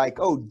perspective, it's like,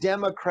 oh,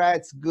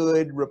 Democrats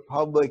good,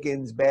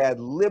 Republicans bad,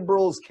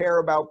 liberals care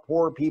about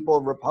poor people,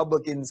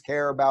 Republicans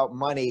care about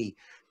money,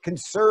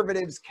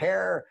 conservatives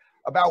care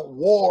about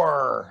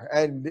war,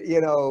 and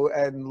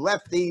and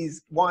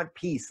lefties want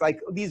peace. Like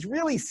these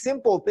really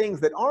simple things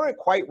that aren't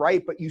quite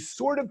right, but you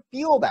sort of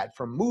feel that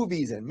from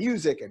movies and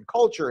music and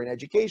culture and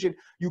education.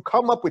 You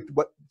come up with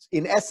what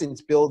in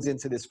essence builds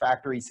into this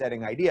factory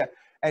setting idea,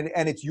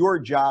 and it's your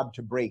job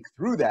to break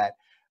through that.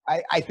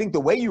 I think the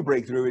way you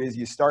break through it is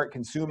you start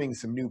consuming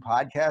some new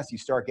podcasts, you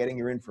start getting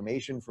your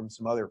information from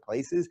some other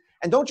places,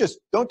 and don't just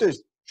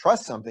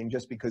trust something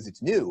just because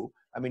it's new.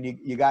 I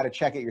mean, you got to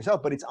check it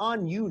yourself, but it's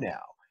on you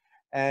now.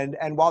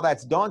 And while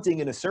that's daunting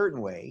in a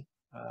certain way,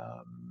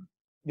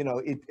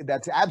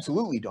 that's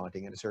absolutely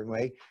daunting in a certain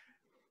way.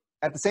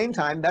 At the same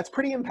time, that's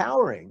pretty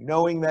empowering,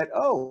 knowing that,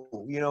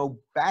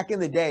 back in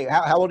the day,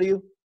 how old are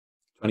you?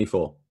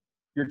 24.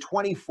 You're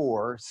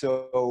 24.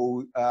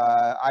 So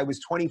I was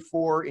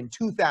 24 in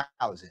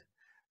 2000.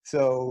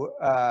 So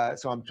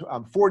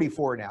I'm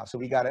 44 now. So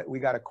we got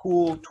a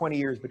cool 20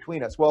 years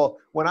between us. Well,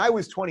 when I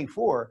was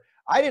 24,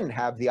 I didn't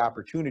have the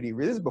opportunity,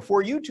 this is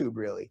before YouTube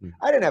really,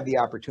 I didn't have the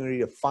opportunity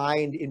to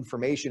find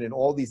information in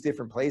all these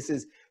different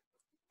places.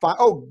 There's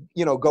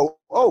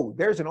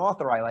an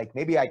author I like,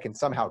 maybe I can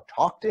somehow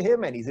talk to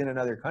him and he's in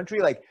another country.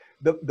 Like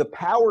the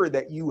power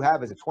that you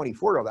have as a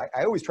 24-year-old,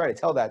 I always try to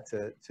tell that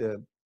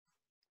to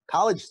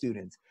college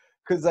students,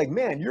 because like,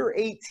 man, you're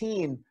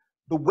 18,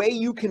 the way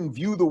you can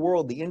view the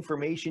world, the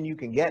information you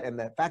can get, and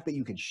the fact that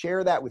you can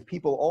share that with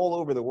people all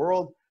over the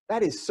world,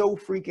 that is so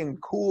freaking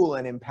cool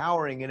and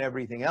empowering and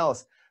everything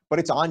else, but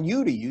it's on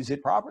you to use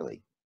it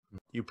properly.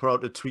 You put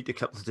out a tweet a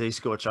couple of days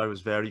ago, which I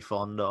was very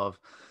fond of,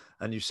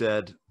 and you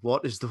said,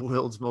 "What is the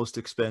world's most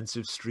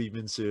expensive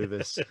streaming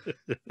service?"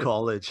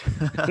 College.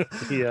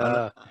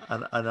 Yeah.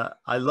 and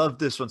I love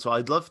this one, so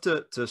I'd love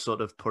to sort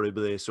of put it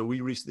there. So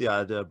we recently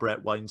had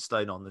Bret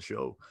Weinstein on the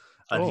show,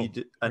 and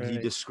he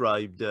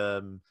described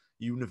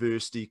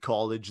university,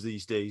 college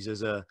these days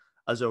as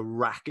a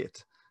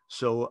racket.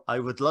 So I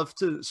would love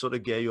to sort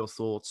of get your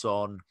thoughts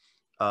on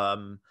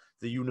the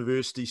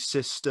university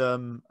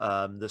system,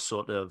 the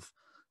sort of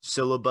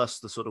syllabus,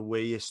 the sort of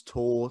way it's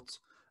taught,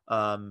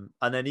 and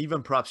then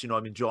even perhaps,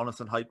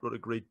 Jonathan Haidt wrote a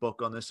great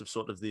book on this, of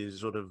sort of the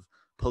sort of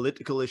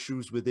political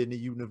issues within a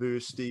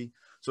university.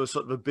 So it's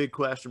sort of a big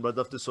question, but I'd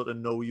love to sort of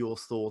know your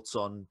thoughts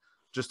on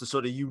just the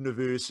sort of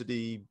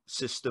university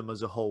system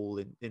as a whole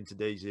in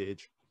today's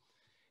age.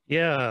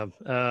 Yeah,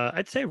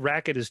 I'd say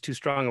racket is too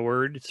strong a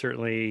word. It's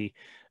certainly,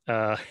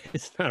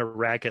 it's not a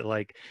racket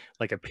like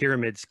a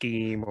pyramid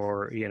scheme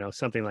or,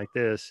 something like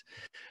this.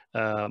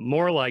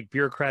 More like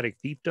bureaucratic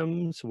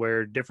fiefdoms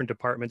where different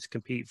departments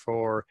compete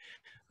for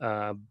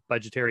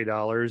budgetary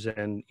dollars,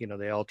 and,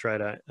 they all try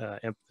to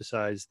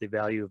emphasize the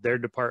value of their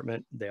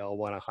department. They all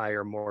want to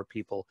hire more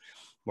people,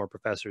 more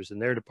professors in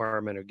their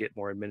department, or get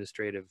more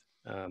administrative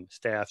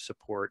staff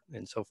support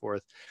and so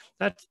forth.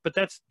 But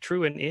that's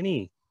true in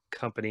any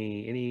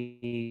company,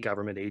 any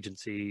government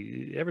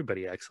agency.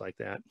 Everybody acts like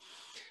that.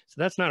 So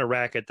that's not a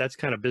racket. That's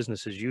kind of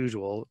business as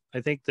usual.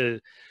 I think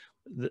the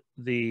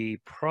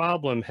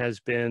problem has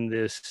been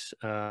this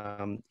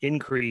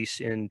increase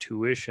in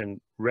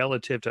tuition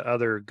relative to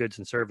other goods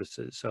and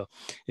services. So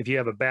if you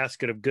have a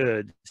basket of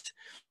goods,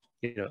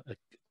 a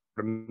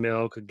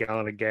milk, a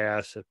gallon of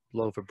gas, a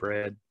loaf of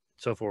bread,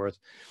 so forth,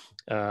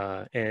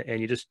 and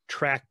you just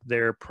track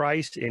their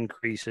price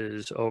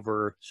increases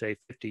over, say,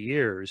 50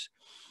 years,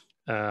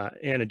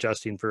 and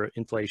adjusting for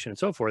inflation and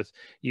so forth,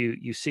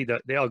 you see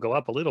that they all go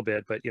up a little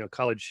bit, but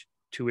college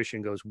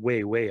tuition goes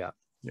way, way up.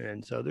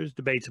 And so there's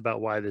debates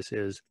about why this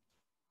is,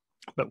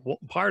 but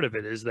part of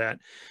it is that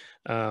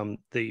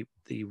the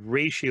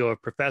ratio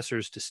of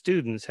professors to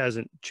students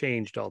hasn't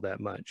changed all that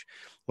much.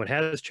 What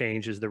has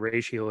changed is the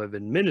ratio of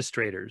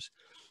administrators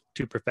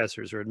to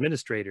professors, or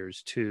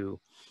administrators to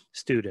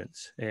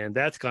students, and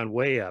that's gone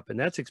way up, and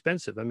that's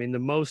expensive. I mean,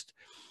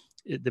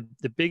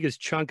 the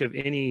biggest chunk of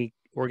any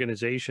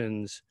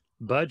organization's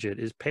budget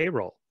is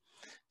payroll.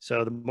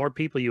 So the more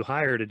people you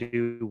hire to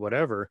do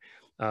whatever,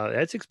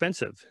 that's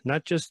expensive.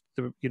 Not just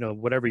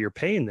whatever you're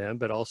paying them,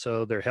 but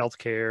also their health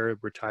care,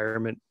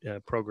 retirement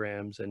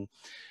programs, and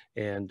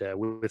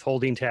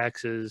withholding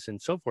taxes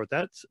and so forth.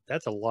 That's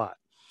a lot.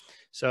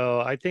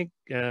 So I think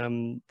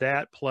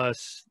that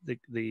plus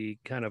the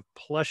kind of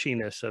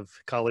plushiness of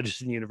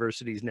colleges and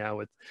universities now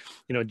with,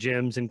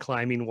 gyms and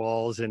climbing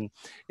walls and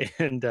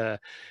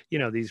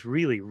these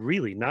really,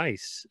 really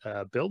nice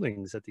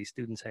buildings that these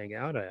students hang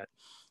out at.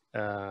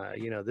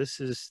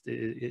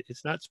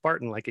 It's not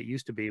Spartan like it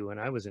used to be when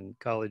I was in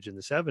college in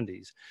the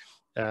 70s.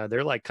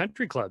 they're like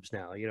country clubs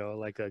now,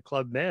 like a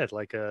Club Med,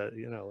 like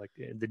like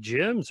the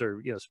gyms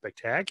are,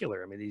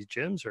 spectacular. I mean, these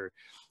gyms are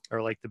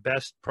like the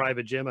best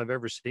private gym I've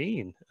ever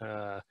seen.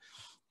 So,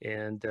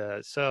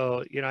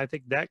 I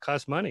think that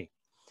costs money.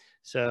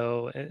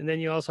 So, and then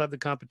you also have the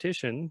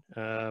competition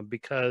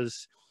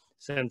because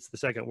since the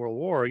Second World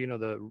War,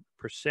 the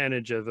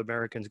percentage of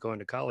Americans going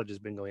to college has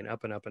been going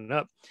up and up and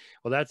up.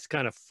 Well, that's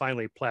kind of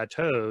finally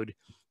plateaued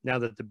now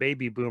that the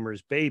baby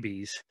boomers'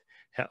 babies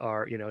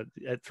are,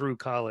 through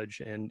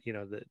college, and,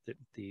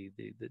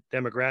 the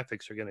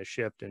demographics are going to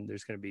shift, and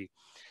there's going to be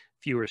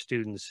fewer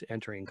students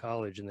entering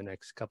college in the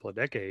next couple of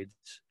decades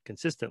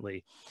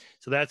consistently.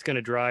 So that's going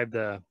to drive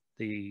the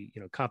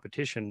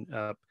competition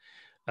up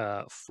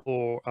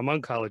for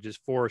among colleges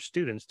for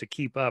students to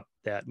keep up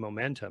that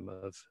momentum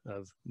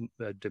of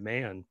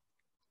demand.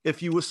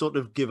 If you were sort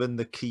of given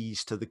the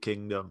keys to the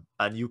kingdom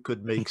and you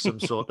could make some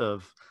sort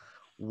of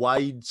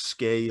wide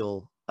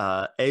scale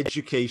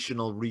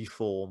educational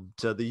reform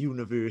to the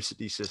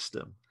university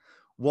system,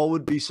 what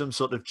would be some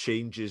sort of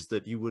changes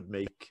that you would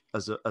make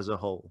as a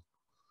whole?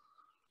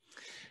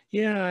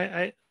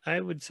 Yeah, I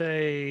would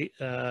say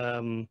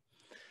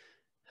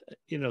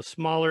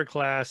smaller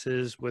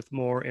classes with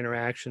more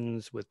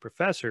interactions with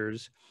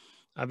professors.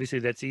 Obviously,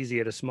 that's easy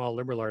at a small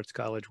liberal arts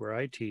college where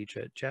I teach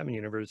at Chapman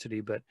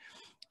University, but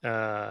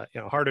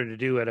harder to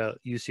do at a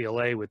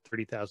UCLA with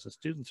 30,000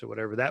 students or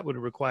whatever. That would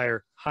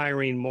require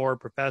hiring more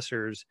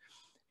professors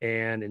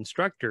and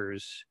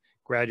instructors,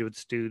 graduate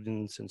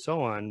students, and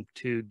so on,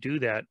 to do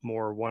that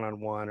more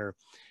one-on-one or,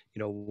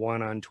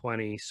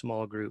 1-on-20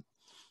 small group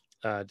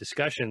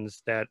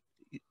discussions that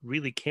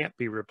really can't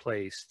be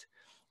replaced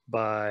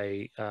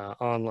by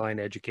online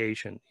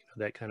education.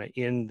 That kind of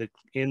in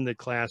the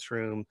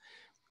classroom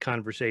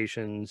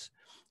conversations.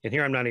 And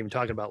here I'm not even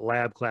talking about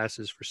lab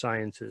classes for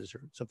sciences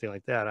or something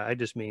like that. I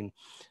just mean,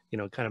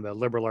 kind of a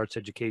liberal arts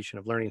education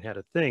of learning how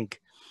to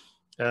think.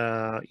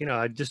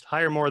 I just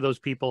hire more of those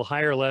people,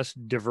 hire less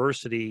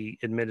diversity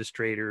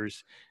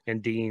administrators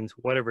and deans,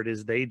 whatever it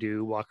is they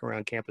do, walk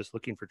around campus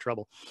looking for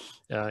trouble,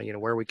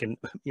 where we can,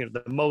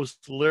 the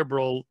most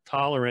liberal,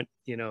 tolerant,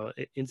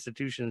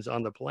 institutions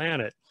on the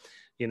planet,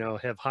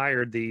 have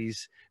hired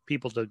these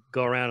people to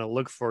go around and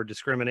look for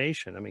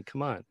discrimination. I mean,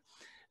 come on.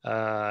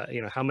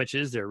 How much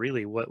is there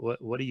really? What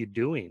are you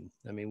doing?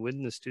 I mean,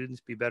 wouldn't the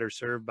students be better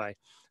served by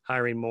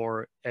hiring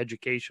more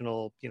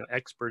educational,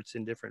 experts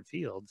in different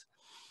fields?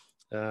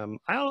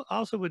 I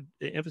also would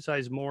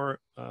emphasize more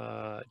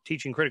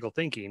teaching critical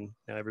thinking.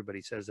 Now,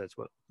 everybody says that's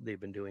what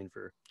they've been doing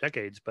for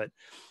decades, but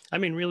I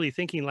mean, really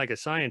thinking like a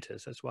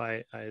scientist. That's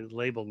why I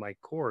labeled my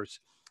course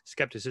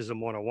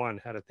Skepticism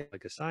 101, How to Think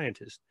Like a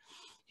Scientist.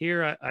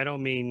 Here, I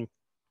don't mean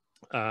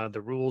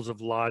the rules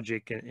of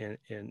logic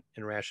and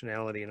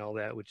rationality and all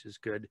that, which is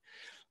good.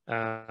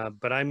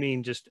 But I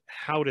mean just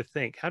how to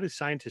think. How do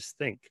scientists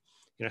think?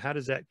 How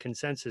does that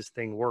consensus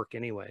thing work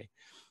anyway?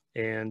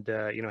 And,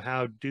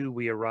 how do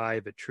we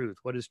arrive at truth?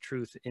 What is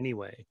truth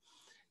anyway?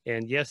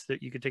 And yes,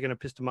 that you could take an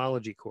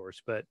epistemology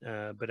course, but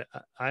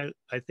I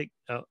think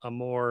a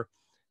more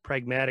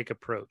pragmatic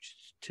approach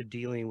to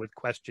dealing with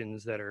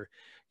questions that are,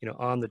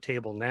 on the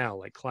table now,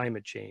 like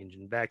climate change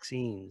and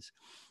vaccines,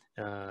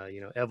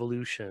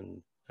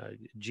 evolution,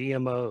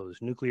 GMOs,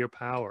 nuclear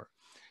power.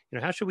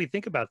 How should we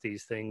think about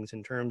these things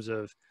in terms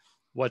of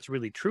what's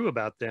really true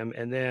about them,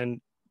 and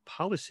then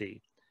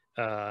policy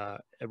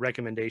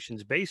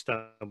recommendations based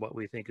on what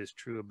we think is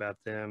true about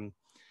them.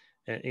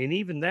 And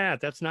even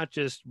that's not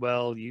just,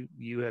 well,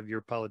 you have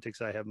your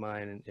politics, I have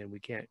mine, and we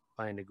can't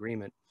find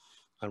agreement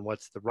on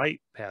what's the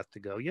right path to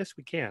go. Yes,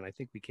 we can. I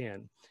think we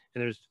can.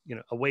 And there's,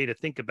 a way to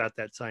think about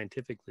that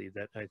scientifically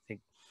that I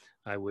think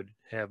I would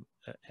have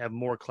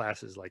more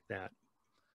classes like that.